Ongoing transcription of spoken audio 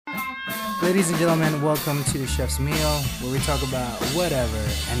Ladies and gentlemen, welcome to the Chef's Meal, where we talk about whatever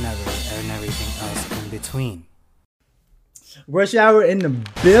and never and everything else in between. Rush hour in the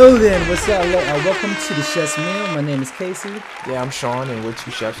building. What's up? Welcome to the Chef's Meal. My name is Casey. Yeah, I'm Sean, and we're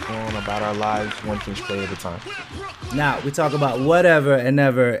two chefs going about our lives one fish plate at a time. Now, we talk about whatever and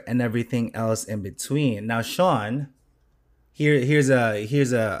never and everything else in between. Now, Sean, here's a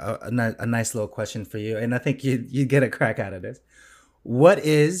nice little question for you, and I think you get a crack out of this. What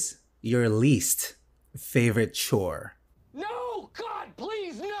is your least favorite chore? No, God,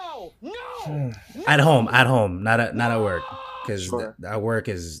 please, no, no. At home, not at work, because Sure. at work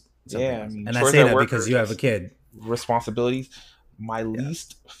is something Yeah, else. I mean, And I chores say at that work because are you have a just kid. responsibilities. My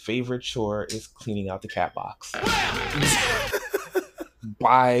least favorite chore is cleaning out the cat box.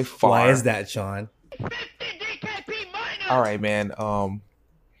 By far. Why is that, Sean? All right, man.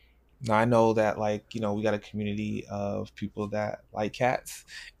 Now I know that, like, we got a community of people that like cats,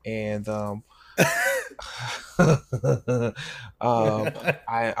 and I'm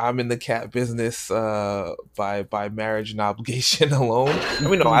in the cat business by marriage and obligation alone. I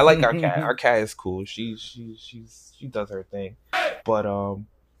mean, no, I like our cat. Our cat is cool. She does her thing, but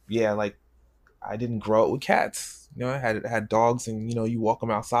yeah, like, I didn't grow up with cats. I had dogs, and you walk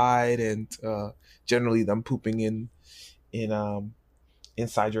them outside, and generally them pooping in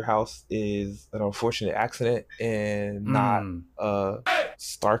inside your house is an unfortunate accident and not a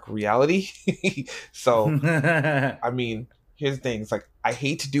stark reality. So, I mean, here's the thing. It's like, I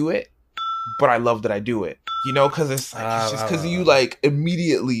hate to do it, but I love that I do it. Because it's just because you like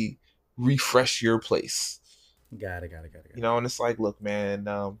immediately refresh your place. Got it. And it's like, look, man,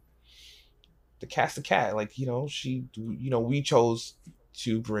 the cat's the cat. Like, we chose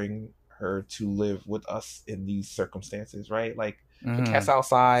to bring her to live with us in these circumstances, right? Like, the cat's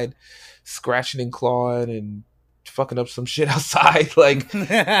outside scratching and clawing and fucking up some shit outside. Like, they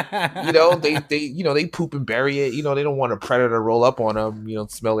poop and bury it. They don't want a predator roll up on them,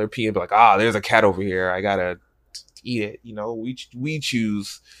 smell their pee and be like, there's a cat over here, I gotta eat it. We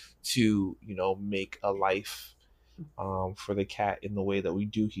choose to make a life for the cat in the way that we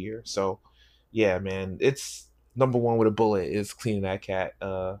do here. So yeah, man, it's number one with a bullet is cleaning that cat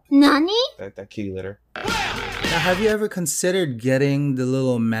Nani? that kitty litter. Now, have you ever considered getting the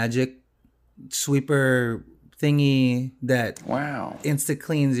little magic sweeper thingy that instant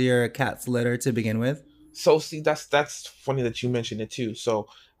cleans your cat's litter to begin with? So see, that's funny that you mentioned it too. So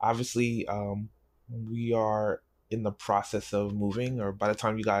obviously, we are in the process of moving, or by the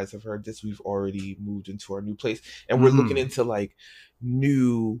time you guys have heard this, we've already moved into our new place, and we're looking into like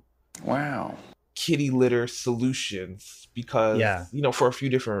new kitty litter solutions because for a few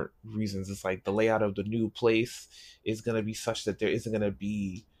different reasons. It's like the layout of the new place is going to be such that there isn't going to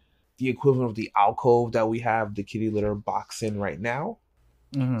be the equivalent of the alcove that we have the kitty litter box in right now.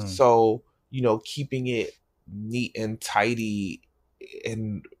 So keeping it neat and tidy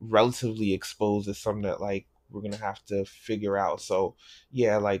and relatively exposed is something that, like, we're gonna have to figure out. So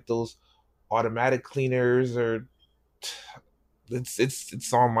yeah, like, those automatic cleaners are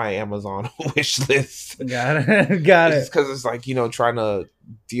it's on my Amazon wish list. Got it. It's because it's like, trying to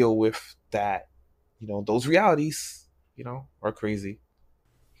deal with that, those realities, are crazy.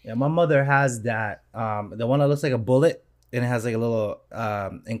 Yeah, my mother has that. The one that looks like a bullet, and it has like a little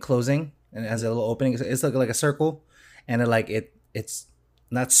enclosing, and it has a little opening. It's like a circle, and it's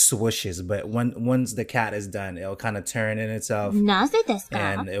not swooshes, but once the cat is done, it'll kind of turn in itself, なぜですか?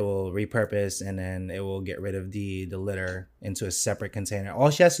 and it will repurpose, and then it will get rid of the litter into a separate container. All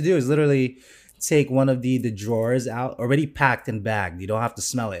she has to do is literally take one of the drawers out, already packed and bagged. You don't have to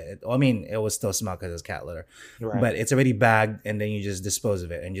smell it. I mean, it will still smell because it's cat litter, but it's already bagged, and then you just dispose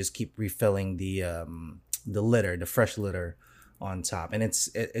of it and just keep refilling the litter, the fresh litter on top, and it's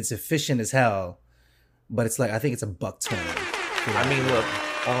efficient as hell. But it's like, I think it's $1.20. I mean, look,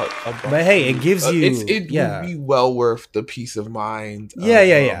 but hey, it gives you it would be well worth the peace of mind.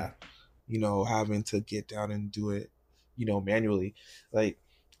 Yeah. Having to get down and do it, manually. Like,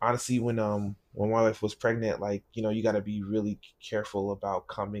 honestly, when my wife was pregnant, like, you got to be really careful about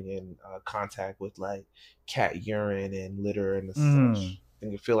coming in contact with like cat urine and litter and such.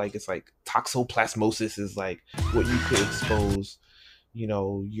 And I feel like it's like toxoplasmosis is like what you could expose,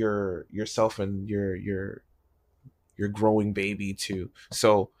 yourself and your growing baby to.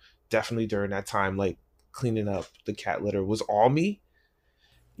 So definitely during that time, like, cleaning up the cat litter was all me.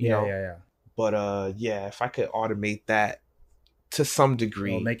 Yeah. But if I could automate that to some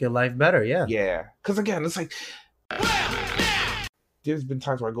degree, it'll make your life better. Yeah, because again, it's like, there's been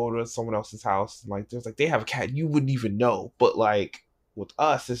times where I go to someone else's house and, like, there's like, they have a cat you wouldn't even know, but like with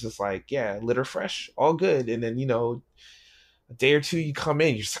us, it's just like, yeah, litter fresh, all good. And then A day or two, you come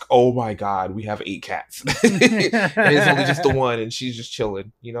in, you're just like, oh my god, we have 8 cats, and it's only just the one, and she's just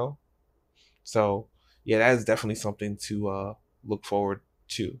chilling, you know. So yeah, that is definitely something to look forward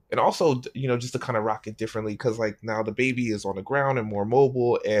to, and also you know just to kind of rock it differently because like now the baby is on the ground and more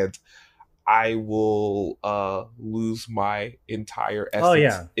mobile, and I will lose my entire Oh essence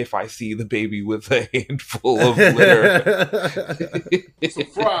yeah. if I see the baby with a handful of litter.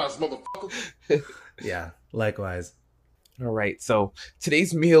 Surprise, motherfucker. Yeah, likewise. All right, so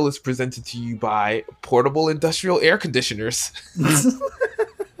today's meal is presented to you by Portable Industrial Air Conditioners.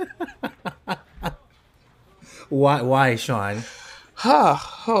 Why, Sean?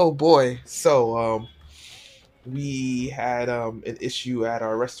 Oh boy. So we had an issue at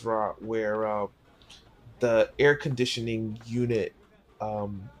our restaurant where the air conditioning unit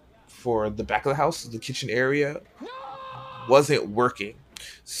for the back of the house, the kitchen area, wasn't working.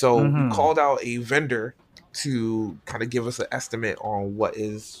 So we Mm-hmm. called out a vendor to kind of give us an estimate on what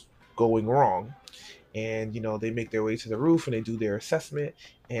is going wrong. And you know, they make their way to the roof and they do their assessment,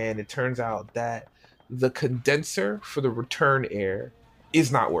 and it turns out that the condenser for the return air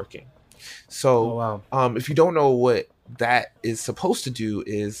is not working. Oh So, wow. if you don't know what that is supposed to do,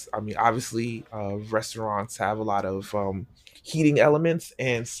 is I mean, obviously, restaurants have a lot of heating elements,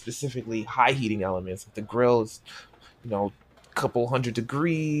 and specifically high heating elements. Like the grill is, you know, couple hundred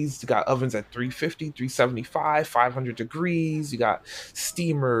degrees. You got ovens at 350, 375, 500 degrees. You got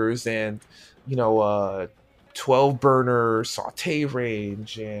steamers and, you know, 12 burner saute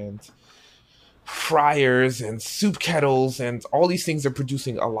range and fryers and soup kettles, and all these things are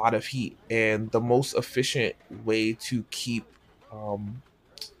producing a lot of heat, and the most efficient way to keep um,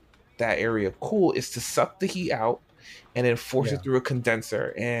 that area cool is to suck the heat out and then force it Yeah. through a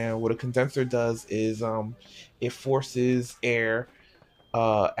condenser. And what a condenser does is it forces air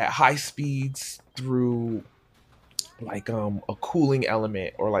at high speeds through like a cooling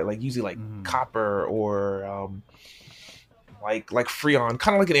element, or like usually like Mm-hmm. copper, or like freon,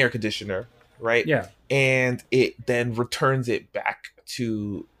 kind of like an air conditioner, right? Yeah. And it then returns it back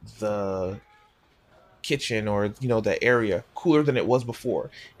to the kitchen, or you know, the area cooler than it was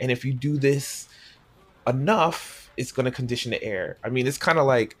before. And if you do this enough, it's going to condition the air. I mean, it's kind of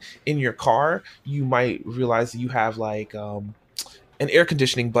like in your car, you might realize that you have like an air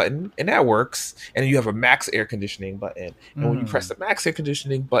conditioning button, and that works, and you have a max air conditioning button, and when you press Mm-hmm. the max air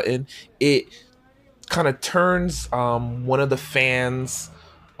conditioning button, it kind of turns one of the fans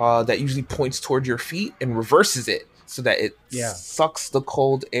that usually points toward your feet and reverses it so that it Yeah. sucks the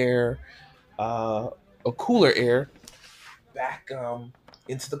cold air, uh, a cooler air, back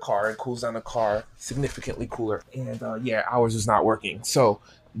into the car and cools down the car significantly cooler. And yeah, ours is not working. So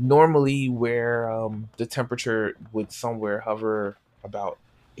normally, where the temperature would somewhere hover about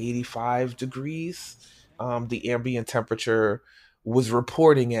 85 degrees, the ambient temperature was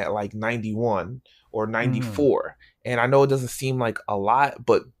reporting at like 91 or Mm-hmm. 94. And I know it doesn't seem like a lot,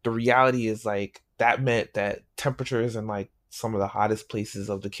 but the reality is like that meant that temperatures in like some of the hottest places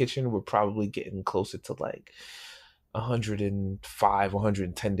of the kitchen were probably getting closer to like 105,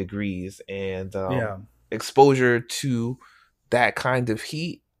 110 degrees. And Yeah. exposure to that kind of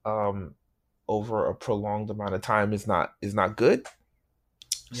heat over a prolonged amount of time is not good.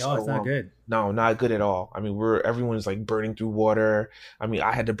 Yo, it's So not good. no, not good at all. I mean, everyone's like burning through water. I mean,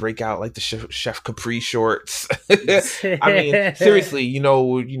 I had to break out like the chef Capri shorts. I mean, seriously,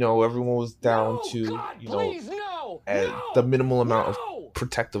 everyone was down No, to, God, please, no, at no, the minimal amount of no,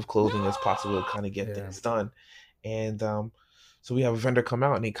 protective clothing as possible to kind of get Yeah. things done. And so we have a vendor come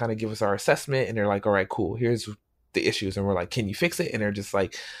out, and they kind of give us our assessment, and they're like, all right, cool, here's the issues. And we're like, can you fix it? And they're just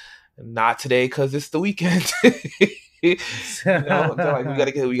like, not today, because it's the weekend. They're like,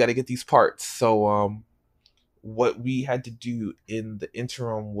 we gotta get these parts. So what we had to do in the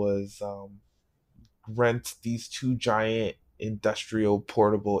interim was rent these two giant industrial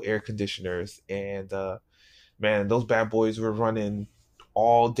portable air conditioners. And man, those bad boys were running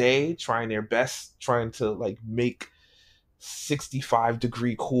all day, trying their best, trying to like make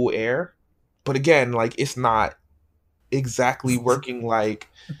 65-degree cool air. But again, like, it's not exactly working like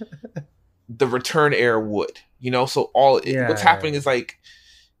the return air would, so what's Yeah. happening is like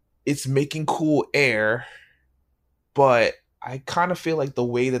it's making cool air, but I kind of feel like the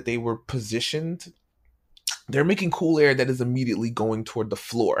way that they were positioned, they're making cool air that is immediately going toward the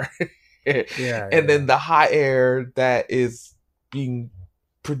floor. Yeah. And Yeah. then the hot air that is being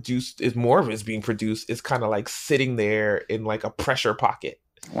produced, is more of it is being produced, is kind of like sitting there in like a pressure pocket.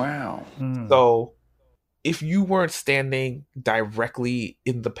 Wow. Mm. So if you weren't standing directly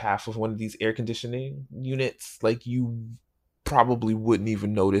in the path of one of these air conditioning units, like, you probably wouldn't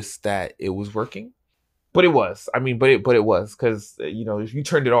even notice that it was working. But it was. I mean, but it was because if you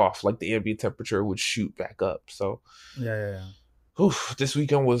turned it off, like the ambient temperature would shoot back up. So, Yeah, yeah, yeah. this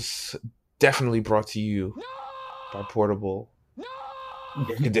weekend was definitely brought to you No! by portable No!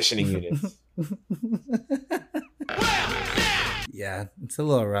 air conditioning units. Yeah, it's a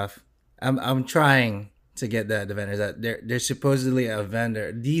little rough. I'm trying to get the vendors that there's supposedly a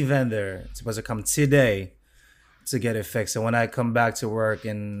vendor, the vendor supposed to come today to get it fixed. So when I come back to work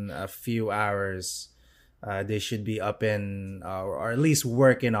in a few hours, they should be up in or at least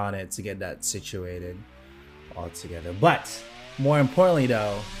working on it to get that situated all together. But more importantly,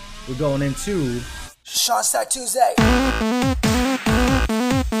 though, we're going into Sean Stack Tuesday.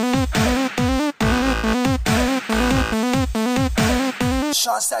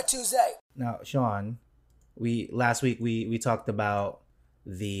 Sean Stack Tuesday. Now, Sean, we last week we talked about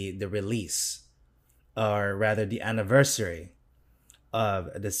the release, or rather the anniversary of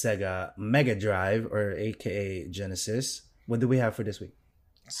the Sega Mega Drive, or AKA Genesis. What do we have for this week?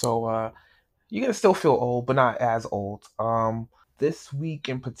 So you're gonna still feel old, but not as old. This week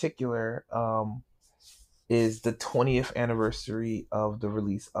in particular, is the 20th anniversary of the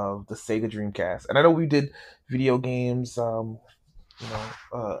release of the Sega Dreamcast. And I know we did video games, you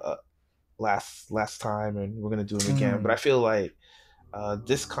know, last time, and we're gonna do them again. But I feel like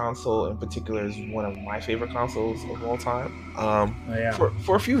this console in particular is one of my favorite consoles of all time. Oh yeah.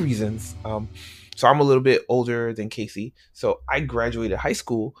 For a few reasons. So I'm a little bit older than Casey. So I graduated high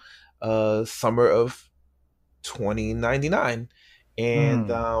school, summer of 2099,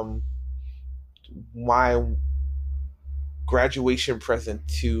 and my graduation present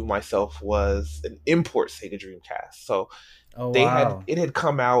to myself was an import Sega Dreamcast. So Oh wow. it had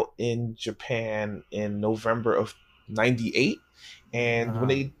come out in Japan in November of '98, and when Uh-huh.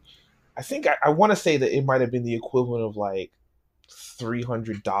 they, I think I want to say that it might have been the equivalent of like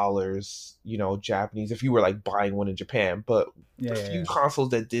 $300, Japanese, if you were like buying one in Japan. But Yeah, the yeah, few yeah. consoles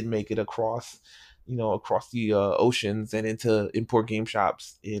that did make it across, across the oceans and into import game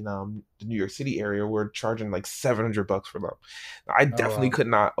shops in the New York City area were charging like $700 for them. Now, I Oh definitely wow. could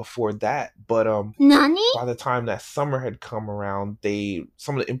not afford that, but Nani? by the time that summer had come around,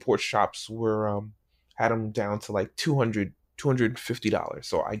 some of the import shops were had them down to like $250.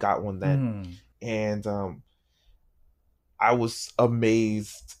 So I got one then, and I was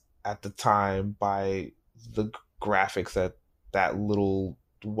amazed at the time by the graphics that that little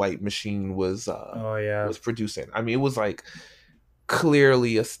white machine Oh yeah. was producing. I mean, it was like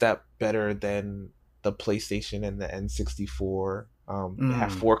clearly a step better than the PlayStation and the N64. It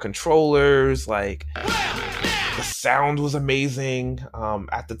had 4 controllers. Like, the sound was amazing.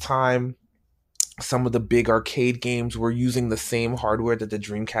 At the time, some of the big arcade games were using the same hardware that the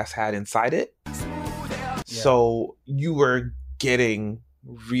Dreamcast had inside it. Yeah. So you were getting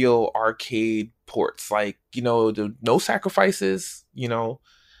real arcade ports, like, no sacrifices, no,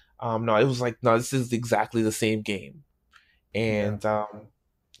 it was like, no, this is exactly the same game. Yeah. And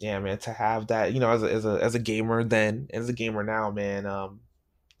yeah, man, to have that, as a gamer then, as a gamer now, man,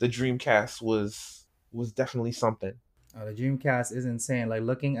 the Dreamcast was definitely something. Oh, the Dreamcast is insane. Like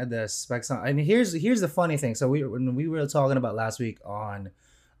looking at the specs on, and here's the funny thing. So when we were talking about last week on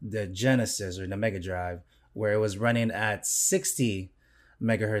the Genesis or the Mega Drive, where it was running at 60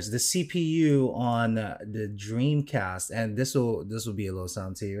 megahertz, the CPU on the Dreamcast, and this will be a little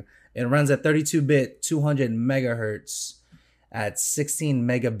sound to you. It runs at 32-bit, 200 megahertz, at 16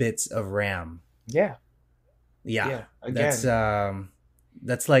 megabits of RAM. Yeah. Yeah, Yeah. that's Again,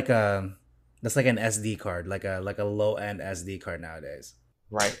 that's like a that's like an SD card, like a low end SD card nowadays.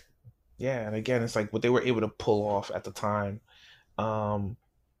 right. Yeah. And again, it's like what they were able to pull off at the time, um,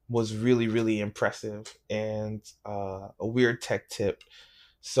 was really, really impressive. And a weird tech tip.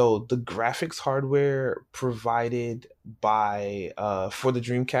 So the graphics hardware provided by for the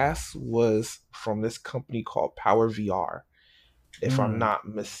Dreamcast was from this company called Power VR, if I'm Mm. not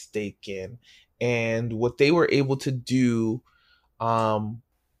mistaken. And what they were able to do, um,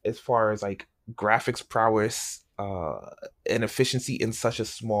 as far as like graphics prowess and efficiency in such a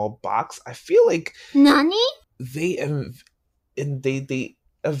small box, I feel like Nani? they and they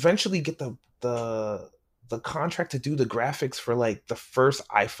eventually get the contract to do the graphics for like the first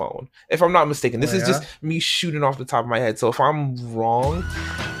iPhone, if I'm not mistaken. Oh This is just yeah. me shooting off the top of my head. So if I'm wrong,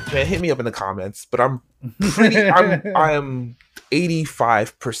 man, hit me up in the comments. But I'm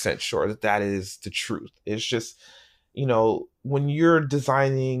 85% sure that that is the truth. It's just, when you're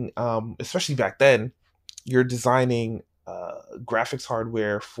designing, especially back then, you're designing graphics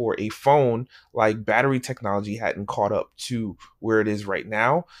hardware for a phone, like battery technology hadn't caught up to where it is right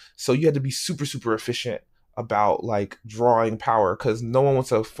now. So you had to be super, super efficient about like drawing power, because no one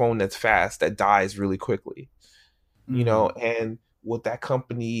wants a phone that's fast that dies really quickly, Mm-hmm. and what that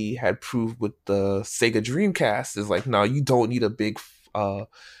company had proved with the Sega Dreamcast is like, no, you don't need a big uh,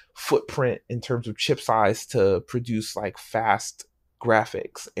 footprint in terms of chip size to produce like fast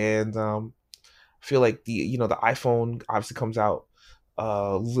graphics. And I feel like the iPhone obviously comes out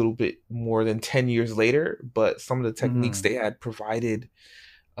a little bit more than 10 years later, but some of the techniques Mm-hmm. they had provided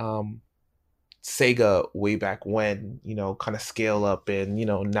um, Sega way back when, kind of scale up, and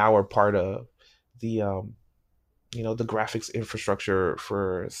now are part of the the graphics infrastructure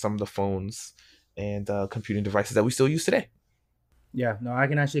for some of the phones and computing devices that we still use today. Yeah, no, I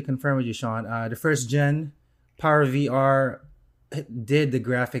can actually confirm with you, Sean. The first gen Power VR did the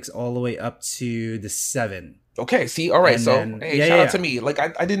graphics all the way up to the 7. Okay, see, all right. And So, then, hey, yeah, shout yeah, out to yeah. me. Like,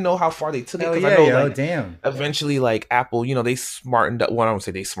 I didn't know how far they took it, Hell because I yeah, know yo, like damn. eventually like Apple, they smartened up. Well, I don't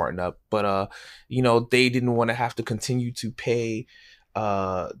say they smartened up, but they didn't want to have to continue to pay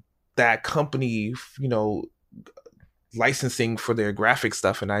uh that company, licensing for their graphic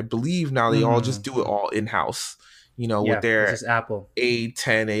stuff, and I believe now they all just Mm-hmm. do it all in house. With Yeah, it's their just Apple. A10,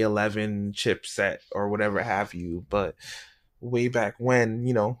 A11 chipset or whatever have you. But way back when,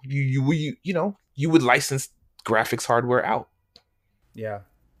 you would license graphics hardware out. Yeah.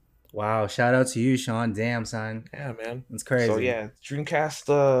 Wow, shout out to you, Sean. Damn, son. Yeah, man. That's So crazy. yeah,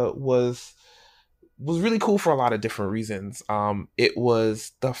 Dreamcast was really cool for a lot of different reasons. It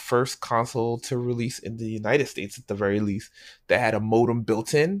was the first console to release in the United States, at the very least, that had a modem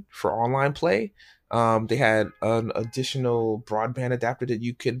built in for online play. They had an additional broadband adapter that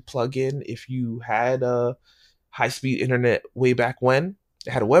you could plug in if you had a high speed internet way back when.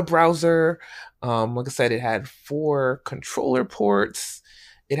 It had a web browser. Like I said, it had 4 controller ports.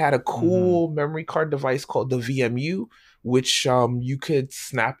 It had a Mm-hmm. cool memory card device called the VMU, which you could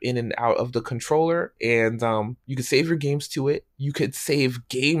snap in and out of the controller, and you could save your games to it. You could save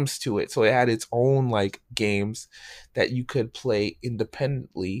games to it, so it had its own like games that you could play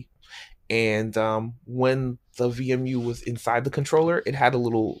independently. And when the VMU was inside the controller,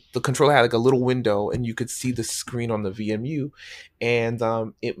 the controller had like a little window, and you could see the screen on the VMU, and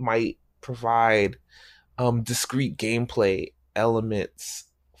it might provide discrete gameplay elements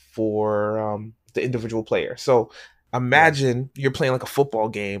for the individual player. So Yeah. imagine you're playing like a football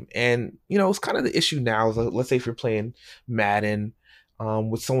game, and it's kind of the issue now. Let's say if you're playing Madden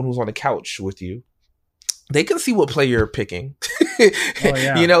with someone who's on the couch with you, they can see what player you're picking. Oh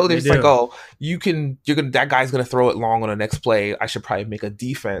yeah, they There's like, do. oh, that guy's gonna throw it long on the next play. I should probably make a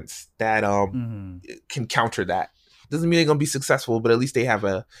defense that Mm-hmm. can counter that. Doesn't mean they're gonna be successful, but at least they have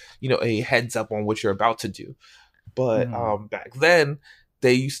a heads up on what you're about to do. But Mm-hmm. back then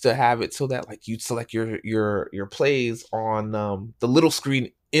they used to have it so that like you'd select your plays on the little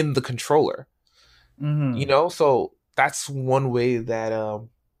screen in the controller. Mm-hmm. So that's one way that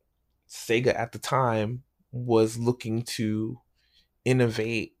Sega at the time was looking to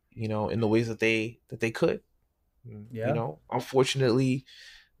innovate, in the ways that they could. Yeah. Unfortunately,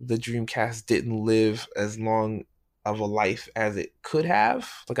 the Dreamcast didn't live as long of a life as it could have.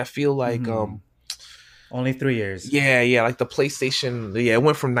 Like I feel like Mm-hmm. Only 3 years. yeah, like the PlayStation, yeah, it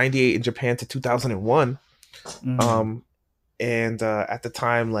went from 98 in Japan to 2001. Mm-hmm. Um and at the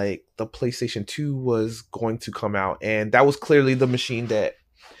time, like the PlayStation 2 was going to come out, and that was clearly the machine that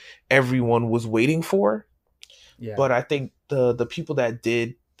everyone was waiting for. Yeah. But I think the people that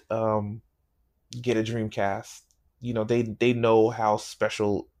did um get a Dreamcast, they know how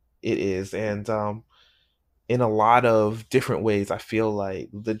special it is, and in a lot of different ways, I feel like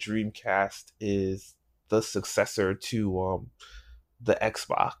the Dreamcast is the successor to the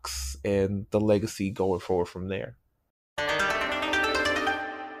Xbox, and the legacy going forward from there.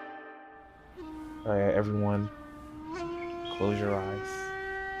 All right, everyone, close your eyes.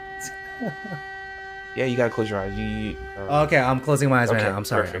 Yeah, you gotta close your eyes. All right. Okay, I'm closing my eyes right now. Okay, I'm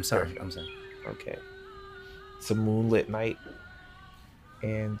sorry. I'm perfect, sorry. perfect. I'm sorry. Okay, it's a moonlit night,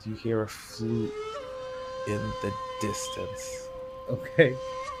 and you hear a flute in the distance. Okay.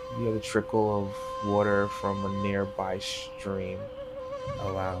 You hear the trickle of water from a nearby stream.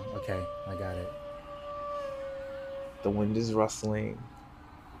 Oh wow. Okay, I got it. The wind is rustling.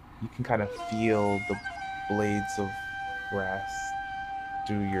 You can kind of feel the blades of grass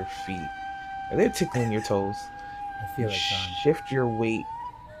through your feet. And they're tickling your toes. I You feel it, Sean. shift your weight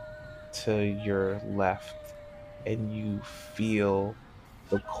to your left, and you feel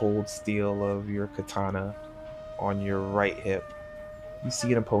the cold steel of your katana on your right hip. You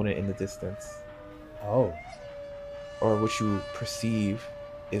see an opponent in the distance, Oh. or what you perceive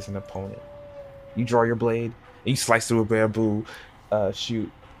is an opponent. You draw your blade, and you slice through a bamboo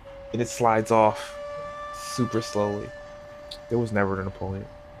shoot, and it slides off, super slowly. There was never an opponent.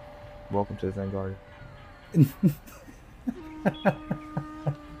 Welcome to the Zen Garden.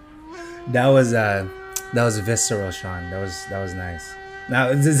 That was visceral, Sean. That was nice.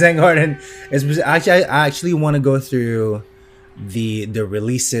 Now the Zen Garden is actually I actually want to go through the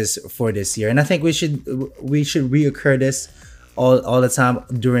releases for this year, and I think we should reoccur this all the time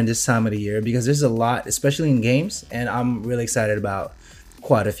during this time of the year because there's a lot, especially in games, and I'm really excited about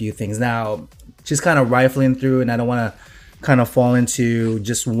quite a few things. Now, just kind of rifling through, and I don't want to kind of fall into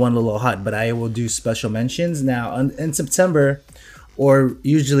just one little hut, but I will do special mentions now in September, or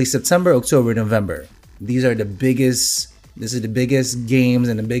usually September, October, November. These are the biggest. This is the biggest games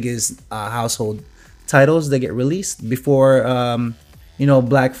and the biggest household titles that get released before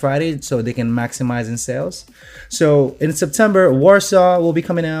Black Friday, so they can maximize in sales. So in September, Warsaw will be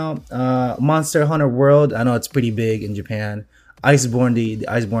coming out. Monster Hunter World, I know it's pretty big in Japan. Iceborne, the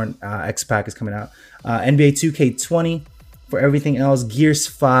Iceborne X Pack is coming out. NBA 2K20. For everything else, Gears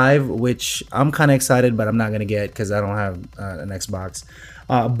 5, which I'm kind of excited, but I'm not gonna get because I don't have an Xbox.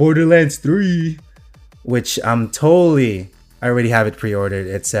 Borderlands 3, which I already have it pre-ordered.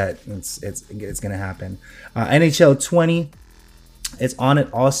 It's set. It's gonna happen. NHL 20, it's on it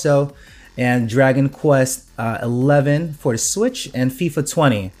also, and Dragon Quest 11 for the Switch, and FIFA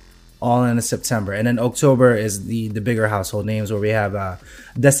 20, all in September. And then October is the bigger household names where we have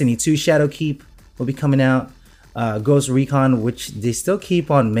Destiny 2 Shadowkeep will be coming out. Ghost Recon, which they still keep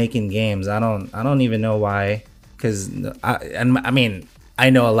on making games. I don't even know why, because I mean I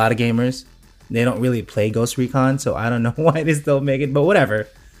know a lot of gamers, they don't really play Ghost Recon, so I don't know why they still make it, but whatever.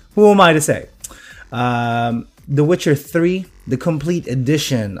 Who am I to say? The Witcher 3, the complete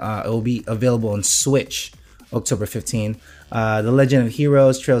edition, it will be available on Switch October 15. The Legend of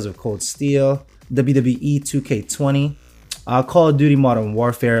Heroes, Trails of Cold Steel, WWE 2K20. Call of Duty Modern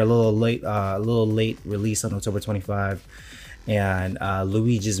Warfare, a little late release on October 25, and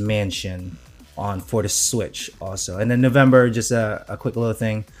Luigi's Mansion for the Switch also. And then November, just a quick little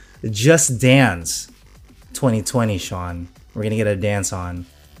thing, Just Dance 2020, Sean. We're gonna get a dance on.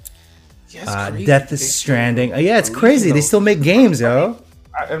 Yeah, Death Stranding. Yeah, it's crazy. They still make games, yo.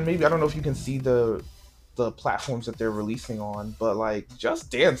 And maybe I don't know if you can see the platforms that they're releasing on, but like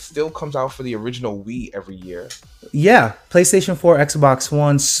Just Dance still comes out for the original Wii every year. Yeah, PlayStation 4, Xbox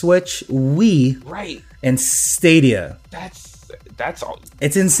One, Switch, Wii, right, and Stadia. That's all.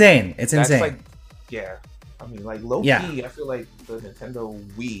 It's insane. It's insane. Like, yeah, I mean, like low key, I feel like the Nintendo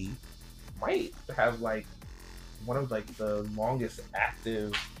Wii might have like one of like the longest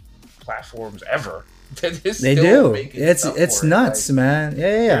active platforms ever. They do. It's nuts, like, man.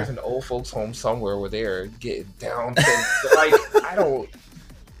 Yeah. There's an old folks home somewhere where they're getting down to, like I don't.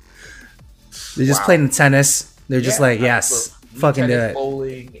 They're just playing tennis. They're just like, yes, fucking do it.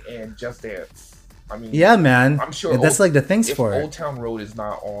 Bowling and Just Dance. I mean, yeah, man. I'm sure that's like the things for it. Old Town Road is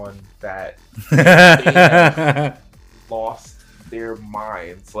not on that. They have lost their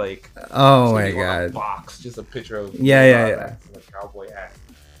minds. Like, oh my god, a box, just a picture of yeah. A cowboy hat.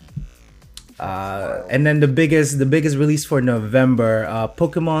 And then the biggest release for November,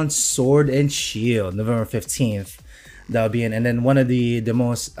 Pokemon Sword and Shield, November 15th. That'll be in, and then one of the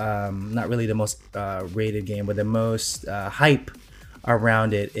most not really the most rated game, but the most hype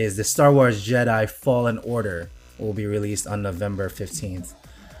around it is the Star Wars Jedi Fallen Order will be released on November 15th.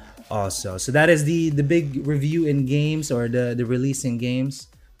 Also, so that is the big review in games, or the release in games,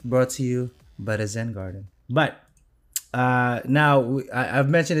 brought to you by the Zen Garden. But now I've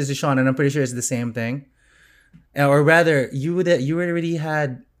mentioned this to Sean, and I'm pretty sure it's the same thing, or rather, you already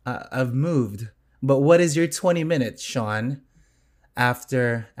had I've moved. But what is your 20 minutes, Sean,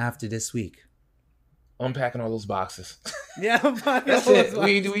 after this week? Unpacking all those boxes. Yeah, that's it.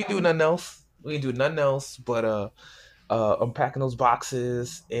 We do nothing else. We do nothing else but unpacking those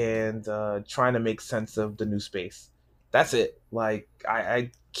boxes and trying to make sense of the new space. That's it. Like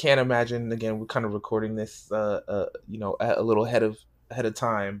I can't imagine. Again, we're kind of recording this, a little ahead of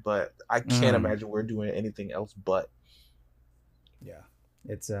time, but I can't imagine we're doing anything else but. Yeah,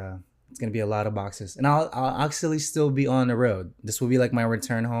 it's gonna be a lot of boxes, and I'll actually still be on the road. This will be like my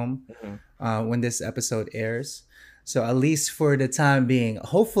return home when this episode airs. So at least for the time being,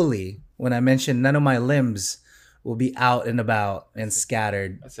 hopefully, when I mention none of my limbs will be out and about and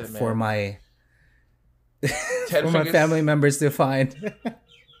scattered for my my family members to find.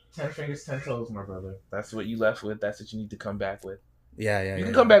 10 fingers, 10 toes, my brother. That's what you left with. That's what you need to come back with. Yeah. You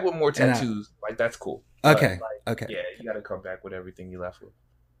can come back with more tattoos. Like, that's cool. Okay. Okay. Yeah, you got to come back with everything you left with.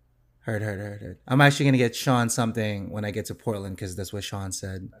 Heard. I'm actually going to get Sean something when I get to Portland, because that's what Sean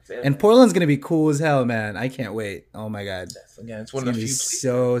said. And Portland's going to be cool as hell, man. I can't wait. Oh, my God. Yes, again, it's one of the few places.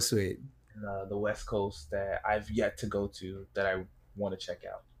 So sweet. the West Coast that I've yet to go to that I want to check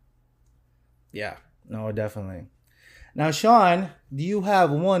out. Yeah, no, definitely. Now, Sean, do you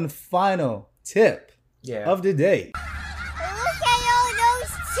have one final tip Yeah, of the day? Look at all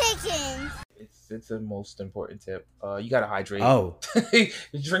those chickens. it's the most important tip. You gotta hydrate. Oh.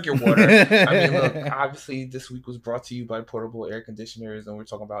 Drink your water. I mean, look, obviously this week was brought to you by portable air conditioners, and we're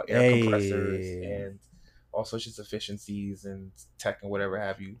talking about air compressors Hey. and all sorts of efficiencies and tech and whatever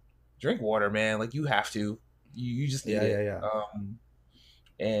have you. Drink water, man. Like you have to. You just need it. Yeah.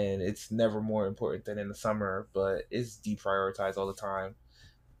 And it's never more important than in the summer, but it's deprioritized all the time.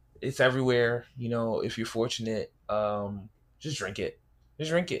 It's everywhere. You know, if you're fortunate, just drink it.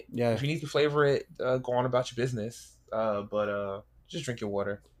 Just drink it. Yeah. If you need to flavor it, go on about your business. But just drink your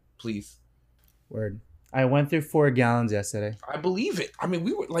water, please. Word. I went through 4 gallons yesterday. I believe it. I mean,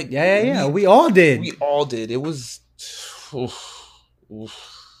 we were like, Yeah. We all did. We all did. It was, oof.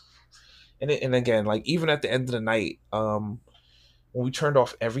 And again, like even at the end of the night, when we turned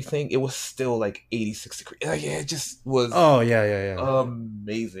off everything, it was still like 86 degrees. Like, it just was. Oh yeah.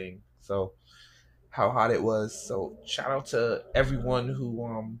 Amazing. So how hot it was. So shout out to everyone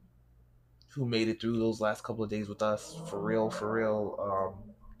who made it through those last couple of days with us. For real.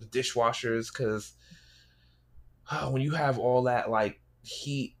 The dishwashers, because when you have all that like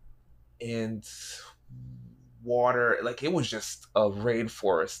heat and water, like it was just a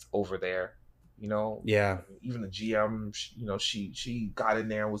rainforest over there. You know, Yeah. even the GM, she got in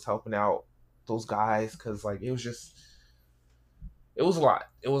there and was helping out those guys because like it was a lot.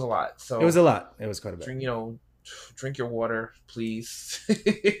 So It was a lot. It was quite a bit. Drink your water, please.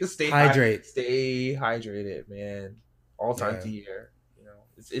 Stay hydrated, man. All times of year. You know,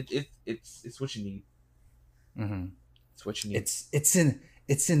 it's what you need. Mm-hmm. It's what you need. It's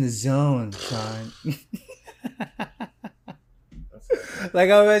in the zone, Sean. Like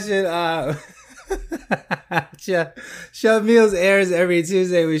I mentioned, Chef Meals airs every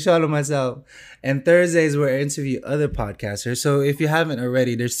Tuesday with Sean and myself. And Thursdays we interview other podcasters. So if you haven't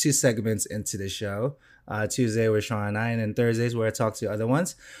already, there's 2 segments into the show. Tuesday with Sean and I, and then Thursdays where I talk to other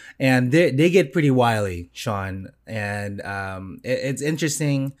ones. And they get pretty wily, Sean. And it's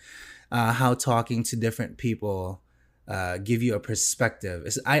interesting how talking to different people give you a perspective.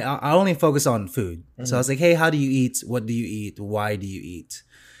 I only focus on food. Mm-hmm. So I was like, hey, how do you eat? What do you eat? Why do you eat?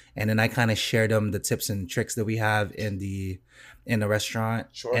 And then I kind of share them the tips and tricks that we have in the restaurant,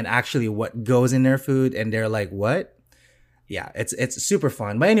 sure, and actually what goes in their food. And they're like, what? Yeah, it's super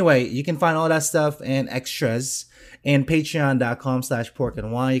fun. But anyway, you can find all that stuff and extras in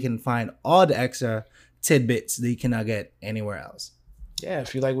patreon.com/porkandwine. You can find all the extra tidbits that you cannot get anywhere else. Yeah,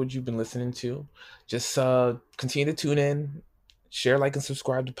 if you like what you've been listening to, just continue to tune in, share, like, and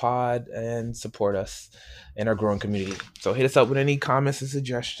subscribe to pod, and support us in our growing community. So hit us up with any comments and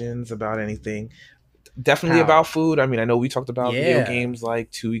suggestions about anything. Definitely about food. I mean, I know we talked about video games like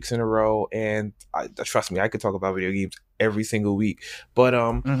 2 weeks in a row, and trust me, I could talk about video games every single week. But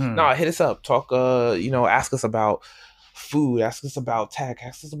hit us up. Talk. Ask us about food. Ask us about tech.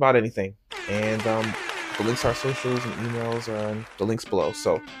 Ask us about anything. And the links to our socials and emails are on the links below.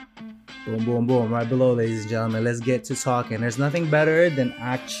 So boom, right below, ladies and gentlemen. Let's get to talking. There's nothing better than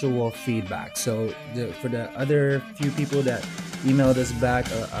actual feedback. So for the other few people that emailed us back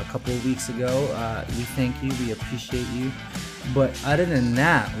a couple of weeks ago, we thank you. We appreciate you. But other than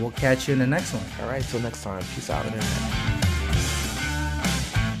that, we'll catch you in the next one. All right, till next time. Peace out, internet.